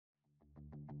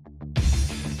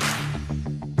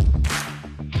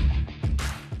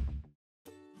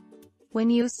When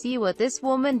you see what this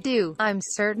woman do, I'm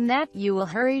certain that you will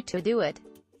hurry to do it.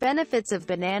 Benefits of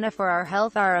banana for our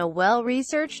health are a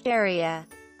well-researched area.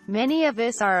 Many of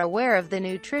us are aware of the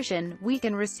nutrition we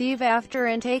can receive after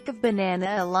intake of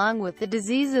banana along with the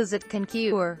diseases it can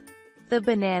cure. The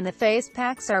banana face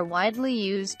packs are widely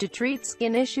used to treat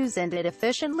skin issues and it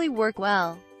efficiently work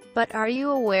well. But are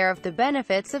you aware of the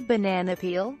benefits of banana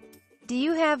peel? Do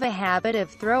you have a habit of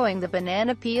throwing the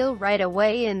banana peel right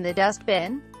away in the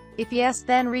dustbin? If yes,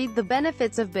 then read the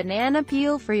benefits of banana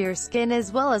peel for your skin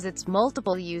as well as its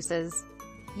multiple uses.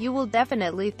 You will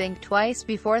definitely think twice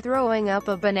before throwing up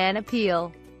a banana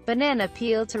peel. Banana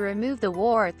peel to remove the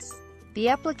warts. The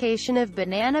application of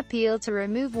banana peel to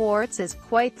remove warts is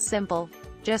quite simple.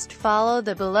 Just follow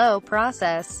the below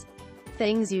process.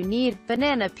 Things you need: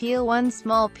 banana peel 1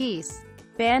 small piece.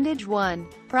 Bandage 1.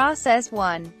 Process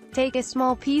 1. Take a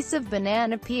small piece of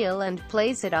banana peel and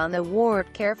place it on the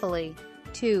wart carefully.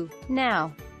 2.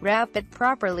 Now, wrap it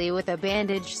properly with a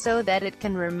bandage so that it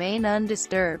can remain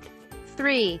undisturbed.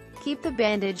 3. Keep the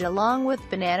bandage along with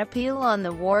banana peel on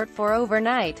the wart for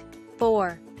overnight.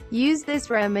 4. Use this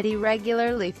remedy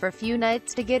regularly for few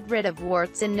nights to get rid of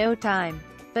warts in no time.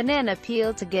 Banana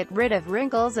peel to get rid of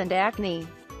wrinkles and acne.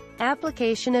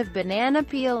 Application of banana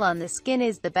peel on the skin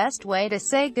is the best way to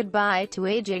say goodbye to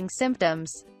aging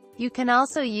symptoms. You can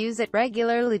also use it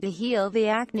regularly to heal the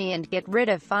acne and get rid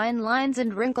of fine lines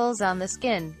and wrinkles on the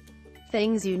skin.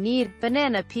 Things you need: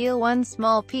 banana peel 1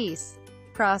 small piece.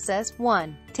 Process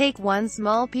 1. Take 1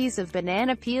 small piece of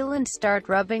banana peel and start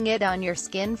rubbing it on your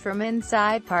skin from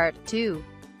inside. Part 2.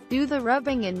 Do the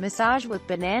rubbing and massage with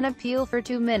banana peel for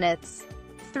 2 minutes.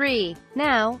 3.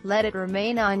 Now, let it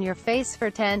remain on your face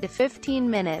for 10 to 15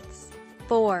 minutes.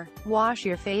 4. Wash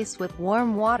your face with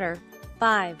warm water.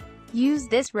 5. Use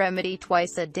this remedy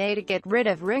twice a day to get rid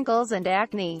of wrinkles and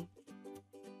acne.